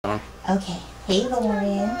Okay. Hey,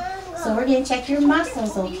 Lauren. So we're going to check your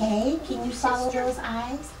muscles, okay? Can you follow those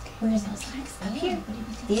eyes? Where's those eyes? Up here.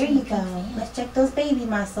 There you go. Let's check those baby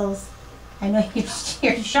muscles. I know you're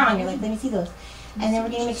strong. You're like, let me see those. And then we're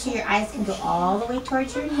going to make sure your eyes can go all the way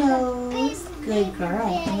towards your nose. Good girl.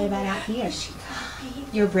 And what about out here?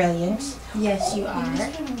 You're brilliant. Yes, you are.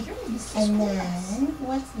 And then,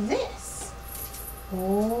 what's this?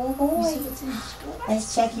 Oh, boy.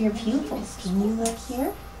 Let's check your pupils. Can you look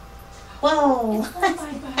here? Whoa.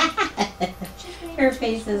 Her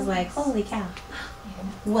face is like, holy cow.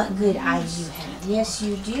 What good eyes you have. Yes,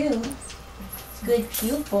 you do. Good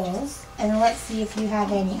pupils. And let's see if you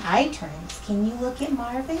have any eye turns. Can you look at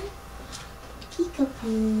Marvin?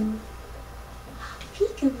 Peekaboo.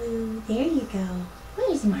 Peekaboo. There you go.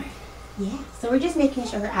 Where's Marvin? Yeah. So we're just making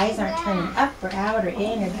sure her eyes aren't turning up or out or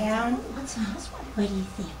in or down. What do you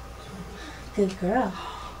think? Good girl.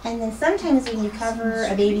 And then sometimes when you cover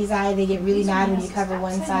a baby's eye, they get really mad when you cover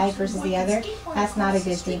one side versus the other. That's not a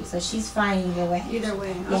good thing. So she's fine either way. Either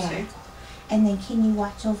way, okay. Yeah. And then can you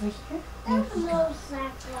watch over here? There you go.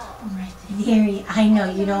 Right there. I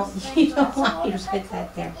know you don't want me to put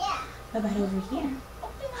that there. What about over here?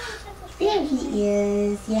 There he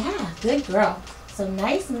is. Yeah, good girl. So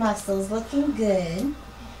nice muscles, looking good.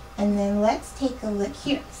 And then let's take a look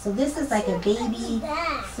here. So this is like a baby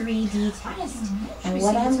 3D test. And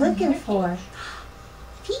what I'm looking for,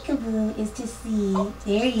 peekaboo, is to see,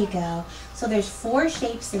 there you go. So there's 4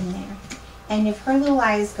 shapes in there. And if her little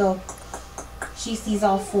eyes go, she sees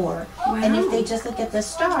all 4. And if they just look at the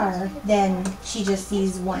star, then she just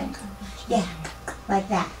sees 1. Yeah, like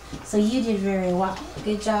that. So you did very well.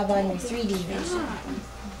 Good job on your 3D vision.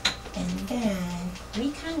 And then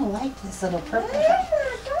we kind of like this little purple one.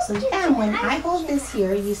 So yeah, when I hold this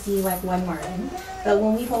here, you see like 1 Martin. But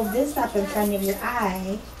when we hold this up in front of your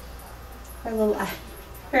eye, her little eye,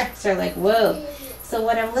 her eyes are like, whoa. So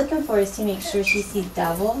what I'm looking for is to make sure she sees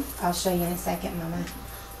double. I'll show you in a second, Mama.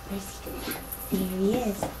 Where's he going? There he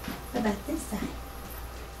is. What about this side?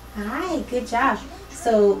 Hi, good job.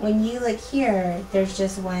 So when you look here, there's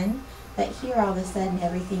just 1. But here all of a sudden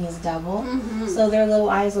everything is double. So their little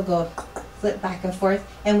eyes will go flip back and forth,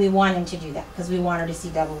 and we want him to do that because we want her to see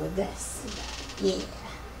double with this. Yeah.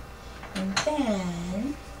 And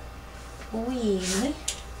then we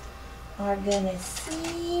are gonna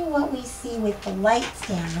see what we see with the lights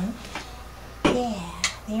down. Yeah,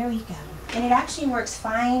 there we go. And it actually works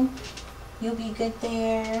fine. You'll be good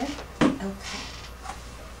there. Okay.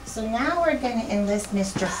 So now we're gonna enlist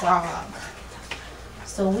Mr. Frog.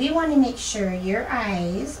 So we want to make sure your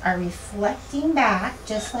eyes are reflecting back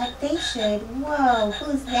just like they should. Whoa,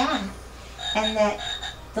 who's that? And that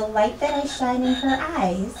the light that I shine in her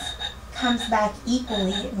eyes comes back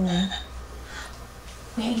equally at me.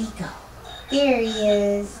 Where'd he go? There he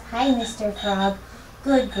is. Hi, Mr. Frog.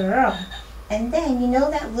 Good girl. And then, you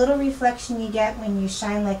know that little reflection you get when you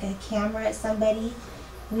shine like a camera at somebody?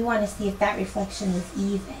 We want to see if that reflection is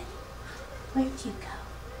even. Where'd you go?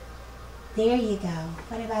 There you go.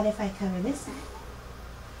 What about if I cover this side?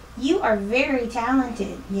 You are very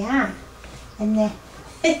talented. Yeah. And then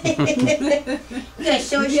you're going to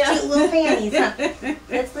show us your cute little panties, huh?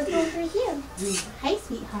 Let's look over here. Hi,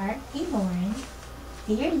 sweetheart. Hey, Lauren.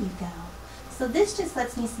 There you go. So this just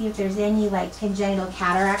lets me see if there's any like congenital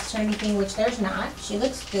cataracts or anything, which there's not. She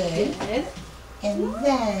looks good. And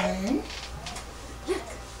then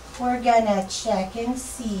we're going to check and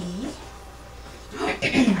see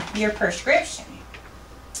your prescription.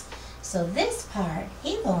 So this part,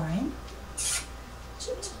 hey Lauren, cheep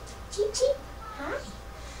cheep, cheep cheep, hi.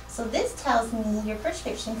 So this tells me your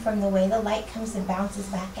prescription from the way the light comes and bounces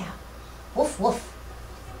back out. Woof woof.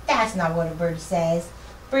 That's not what a bird says.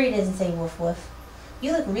 Birdie doesn't say woof woof.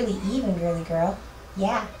 You look really even, girly girl.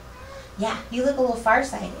 Yeah, you look a little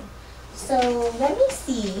farsighted. So let me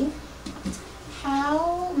see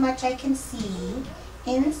how much I can see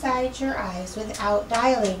inside your eyes without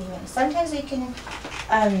dilating them. Sometimes we can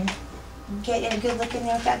get a good look in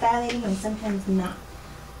there without dilating them, sometimes not.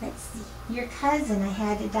 Let's see. Your cousin, I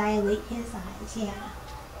had to dilate his eyes, yeah,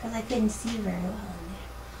 because I couldn't see very well in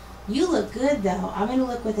there. You look good though. I'm going to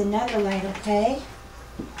look with another light, okay?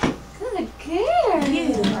 Good girl.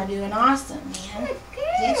 You are doing awesome, man. Good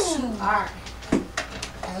girl. Yes, you are.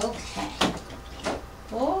 Okay.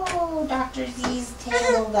 Oh, Dr. Z's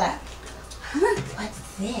tangled up.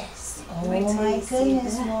 What's this? Oh my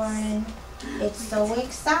goodness, Lauren. It's so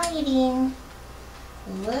exciting.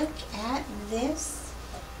 Look at this.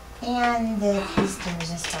 And the piece de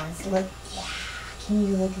resistance. Look, yeah. Can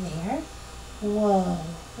you look there? Whoa.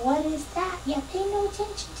 What is that? Yeah, pay no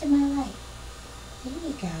attention to my light. There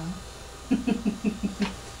you go.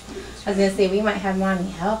 I was going to say, we might have Mommy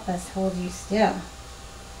help us hold you still.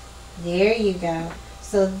 There you go.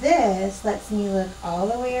 So this lets me look all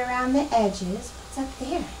the way around the edges. What's up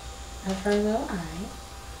there of her little eye?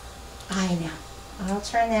 I know. I'll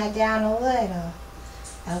turn that down a little.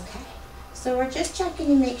 Okay. So we're just checking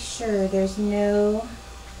to make sure there's no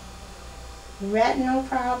retinal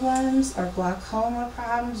problems or glaucoma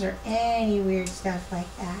problems or any weird stuff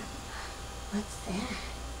like that. What's that?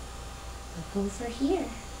 Look over here.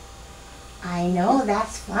 I know,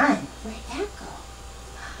 that's fun. Where'd that go?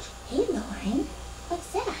 Hey, Lauren.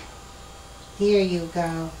 What's that? There you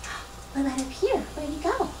go. What about up here? Where'd you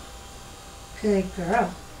go? Good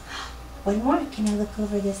girl. One more. Can I look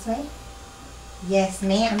over this way? Yes,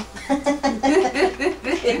 ma'am.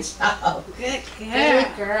 Good job. Good girl.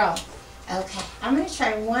 Good girl. Okay, I'm going to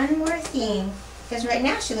try one more thing. Because right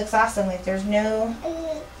now she looks awesome. Like there's no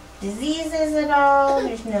diseases at all.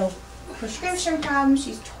 There's no prescription problems.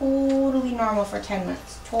 She's totally normal for 10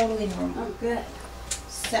 months. Totally normal. Oh, good.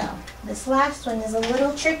 So, this last one is a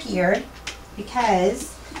little trickier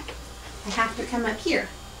because I have to come up here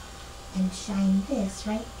and shine this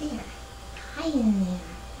right there. High in there.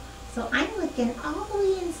 So I'm looking all the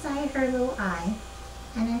way inside her little eye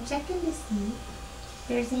and I'm checking to see if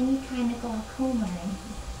there's any kind of glaucoma or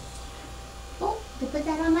anything. Oh, to put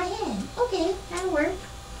that on my head. Okay, that'll work.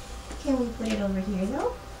 Can we put it over here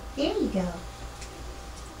though? There you go.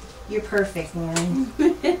 You're perfect, Lauren.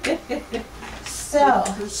 So,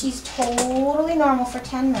 she's totally normal for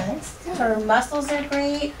 10 months. Her muscles are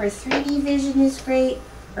great. Her 3D vision is great.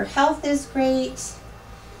 Her health is great.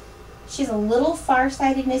 She's a little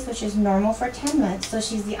farsightedness, which is normal for 10 months. So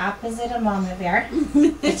she's the opposite of Mama Bear,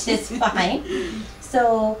 which is fine.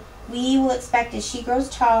 So we will expect as she grows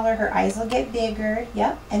taller, her eyes will get bigger.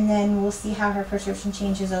 Yep. And then we'll see how her prescription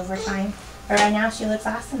changes over time. But right now she looks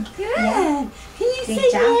awesome. Good. Yeah. Can you Good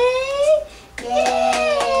say job. yay?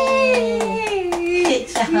 Yay! Good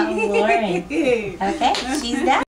job, Lauren. Okay, she's done.